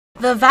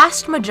The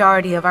vast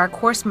majority of our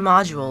course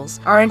modules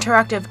are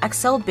interactive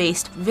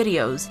Excel-based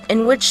videos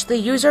in which the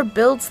user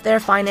builds their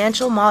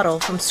financial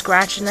model from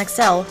scratch in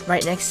Excel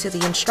right next to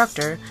the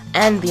instructor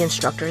and the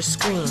instructor's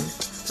screen,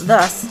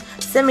 thus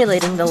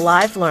simulating the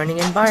live learning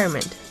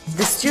environment.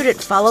 The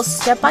student follows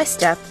step by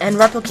step and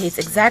replicates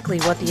exactly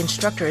what the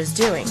instructor is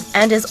doing,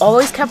 and is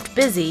always kept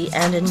busy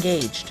and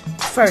engaged.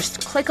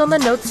 First, click on the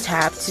Notes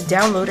tab to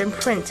download and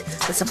print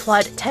the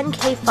supplied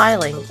 10K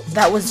filing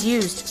that was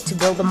used to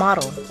build the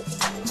model.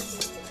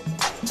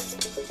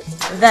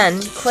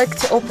 Then, click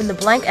to open the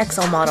blank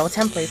Excel model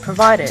template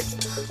provided.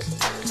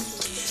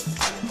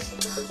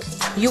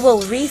 You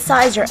will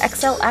resize your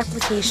Excel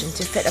application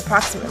to fit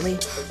approximately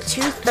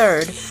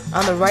 2/3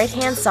 on the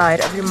right-hand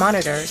side of your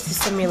monitor to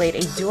simulate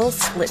a dual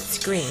split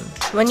screen.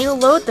 When you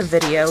load the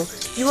video,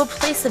 you will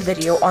place the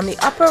video on the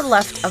upper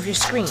left of your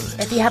screen.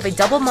 If you have a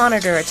double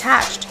monitor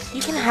attached,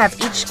 you can have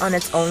each on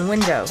its own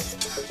window.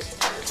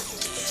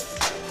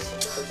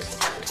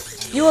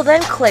 You will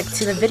then click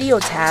to the Video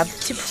tab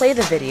to play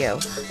the video.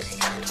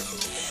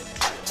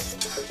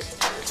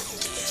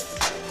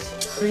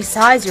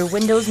 Resize your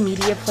Windows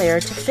Media Player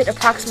to fit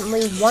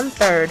approximately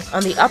 1/3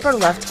 on the upper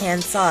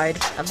left-hand side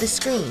of the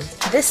screen.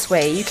 This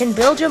way, you can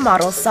build your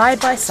model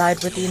side by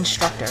side with the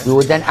instructor. We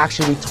will then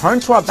actually return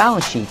to our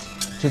balance sheet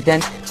to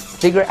then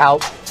figure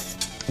out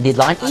the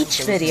line.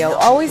 Each video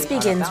always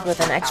begins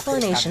with an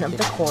explanation of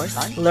the course,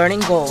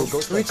 learning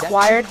goals,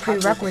 required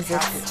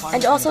prerequisites,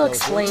 and also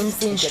explains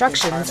the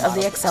instructions of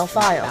the Excel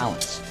file.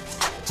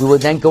 We will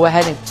then go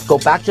ahead and go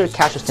back to the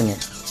cash flow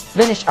statement,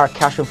 finish our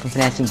cash flow from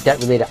financing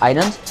debt-related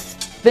items,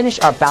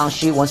 finish our balance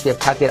sheet once we have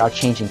calculated our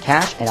change in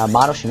cash, and our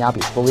model should now be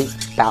fully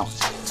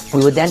balanced.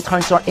 We will then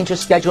turn to our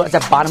interest schedule at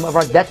the bottom of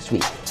our debt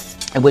suite,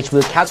 in which we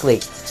will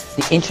calculate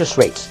the interest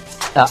rates,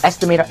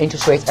 estimate our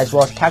interest rates, as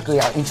well as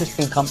calculate our interest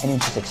income and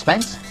interest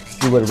expense.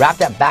 We would wrap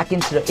that back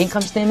into the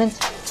income statement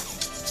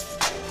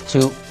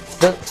to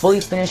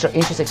fully finish our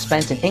interest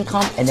expense and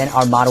income, and then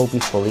our model will be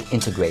fully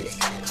integrated.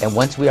 And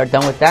once we are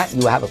done with that,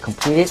 you will have a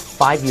completed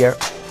 5-year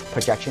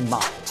projection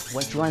model.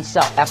 Once you run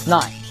cell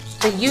F9,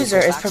 the user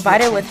is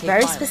provided with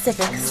very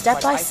specific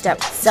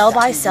step-by-step,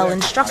 cell-by-cell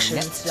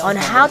instructions on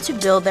how to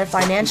build their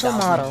financial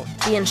model.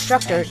 The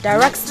instructor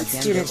directs the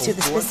student to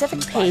the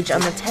specific page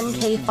on the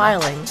 10K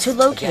filing to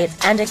locate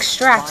and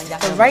extract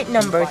the right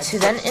number to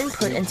then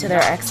input into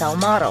their Excel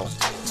model.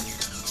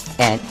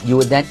 And you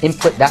would then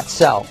input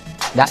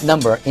that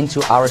number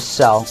into our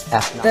cell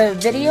F9. The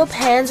video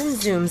pans and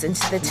zooms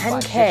into the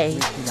 10K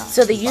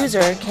so the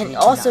user can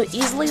also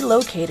easily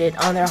locate it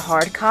on their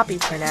hard copy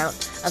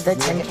printout of the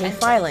 10K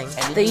filing.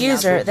 The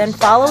user then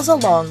follows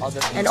along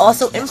and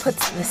also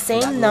inputs the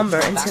same number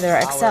into their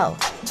Excel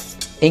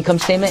income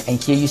statement, and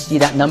here you see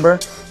that number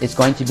is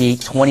going to be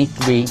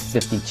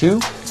 2352.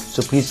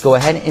 So please go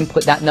ahead and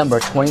input that number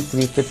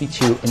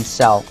 2352 in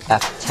cell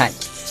F10.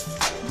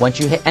 Once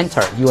you hit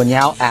enter, you are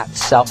now at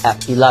cell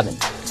F11.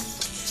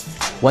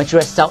 Once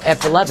you're at cell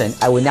F11,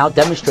 I will now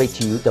demonstrate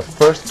to you the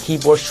first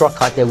keyboard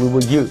shortcut that we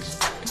will use.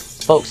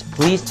 Folks,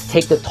 please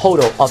take the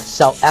total of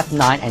cell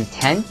F9 and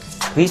 10.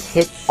 Please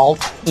hit Alt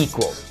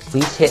equals.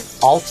 Please hit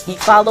Alt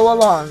equals. Follow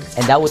along.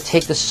 And that will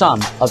take the sum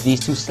of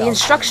these two cells. The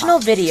instructional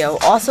video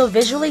also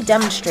visually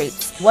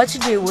demonstrates what to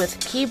do with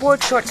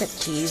keyboard shortcut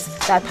keys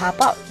that pop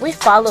up. We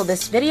follow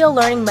this video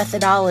learning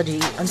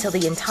methodology until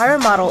the entire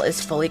model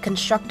is fully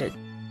constructed.